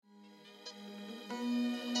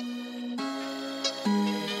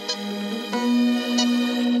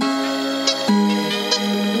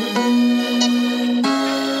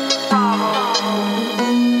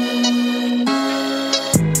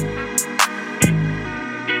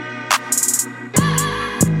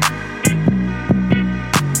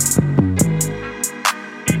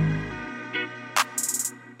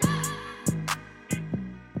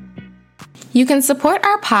You can support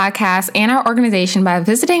our podcast and our organization by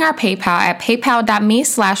visiting our PayPal at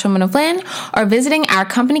paypal.me/womenoflynn or visiting our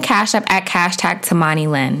company Cash App at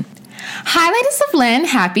 #TamaniLynn. Hi, ladies of Lynn.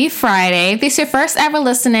 Happy Friday. If this is your first ever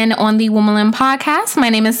listening on the Woman Lynn podcast, my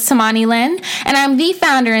name is Tamani Lynn, and I'm the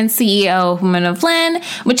founder and CEO of Women of Lynn,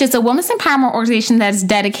 which is a women's empowerment organization that is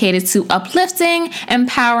dedicated to uplifting,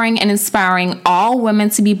 empowering, and inspiring all women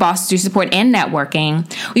to be bosses through support and networking.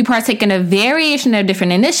 We partake in a variation of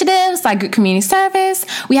different initiatives like good community service.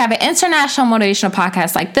 We have an international motivational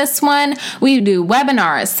podcast like this one. We do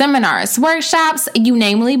webinars, seminars, workshops, you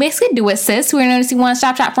namely basically do it, sis. We're known as the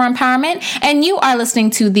one-stop shop for empowerment. And you are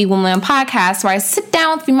listening to the Woman Podcast, where I sit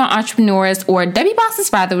down with female entrepreneurs, or W bosses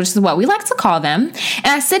rather, which is what we like to call them. And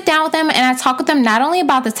I sit down with them and I talk with them not only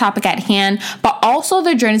about the topic at hand, but also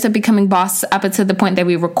their journeys of becoming bosses up until the point that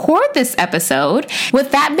we record this episode.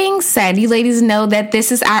 With that being said, you ladies know that this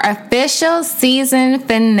is our official season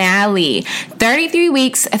finale. 33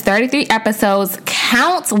 weeks, 33 episodes,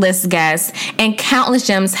 countless guests, and countless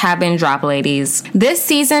gems have been dropped, ladies. This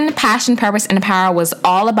season, Passion, Purpose, and Power was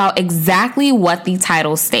all about exactly what the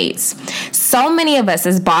title states. So many of us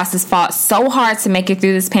as bosses fought so hard to make it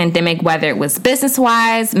through this pandemic, whether it was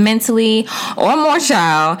business-wise, mentally, or more,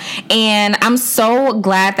 child. And I'm so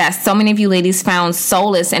glad that so many of you ladies found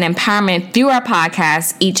solace and empowerment through our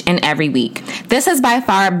podcast each and every week. This has by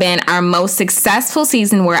far been our most successful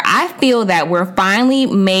season, where I feel that we're finally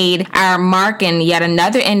made our mark in yet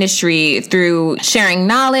another industry through sharing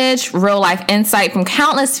knowledge, real-life insight from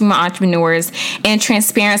countless female entrepreneurs, and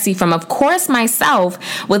transparency from, of course, myself.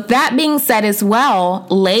 With that being said as well,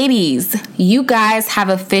 ladies, you guys have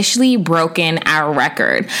officially broken our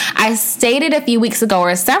record. I stated a few weeks ago,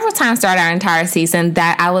 or several times throughout our entire season,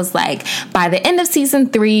 that I was like, by the end of season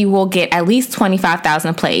 3, we'll get at least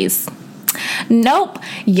 25,000 plays. Nope.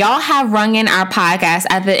 Y'all have rung in our podcast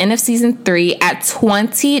at the end of season 3 at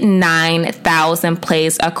 29,000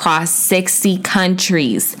 plays across 60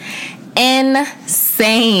 countries.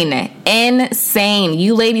 Insane.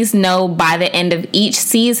 You ladies know by the end of each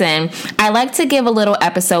season, I like to give a little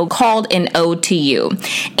episode called An Ode to You.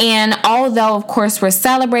 And although, of course, we're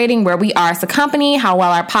celebrating where we are as a company, how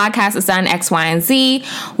well our podcast has done X, Y, and Z,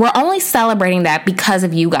 we're only celebrating that because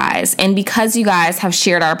of you guys. And because you guys have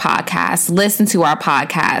shared our podcast, listened to our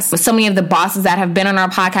podcast. So many of the bosses that have been on our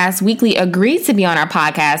podcast weekly agreed to be on our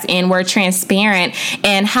podcast, and we're transparent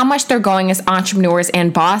in how much they're going as entrepreneurs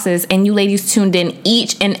and bosses. And you ladies tuned in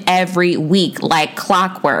each and every week like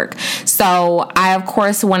clockwork. So I, of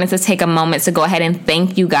course, wanted to take a moment to go ahead and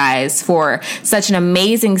thank you guys for such an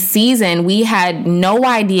amazing season. We had no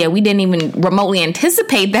idea. We didn't even remotely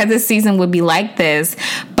anticipate that this season would be like this.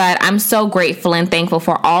 But I'm so grateful and thankful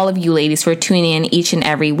for all of you ladies for tuning in each and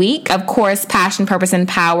every week. Of course, Passion, Purpose, and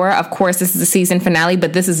Power. Of course, this is the season finale,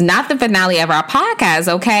 but this is not the finale of our podcast,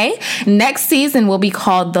 okay? Next season will be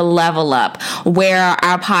called The Level Up, where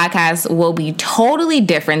our podcast will be totally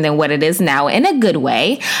different than what it is now, in a good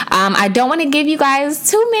way. I don't want to give you guys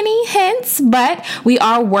too many hints, but we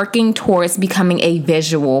are working towards becoming a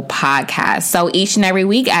visual podcast. So each and every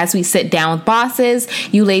week, as we sit down with bosses,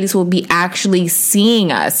 you ladies will be actually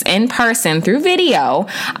seeing us in person through video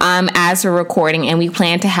as we're recording, and we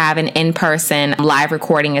plan to have an in-person live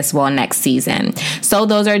recording as well next season. So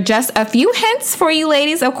those are just a few hints for you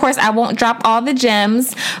ladies. Of course, I won't drop all the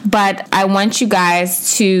gems, but I want you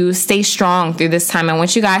guys to stay strong through this time. I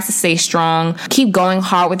want you guys to stay strong. Keep going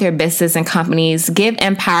hard with your business and companies. Give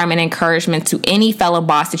empowerment and encouragement to any fellow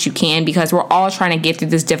boss that you can, because we're all trying to get through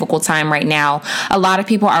this difficult time right now. A lot of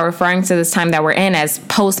people are referring to this time that we're in as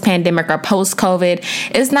post-pandemic or post-COVID.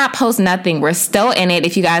 It's not post-nothing. We're still in it.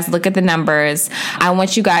 If you guys look at the numbers, I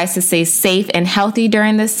want you guys to stay safe and healthy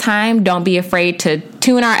during this time. Don't be afraid to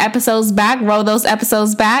tune our episodes back, roll those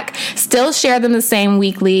episodes back, still share them the same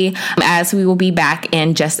weekly, as we will be back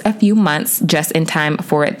in just a few months, just in time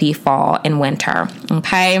for the fall and winter.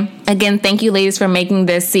 Okay. Again, thank you ladies for making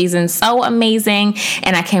this season so amazing,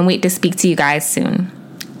 and I can't wait to speak to you guys soon.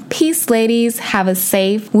 Peace, ladies. Have a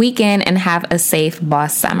safe weekend and have a safe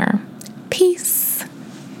boss summer. Peace.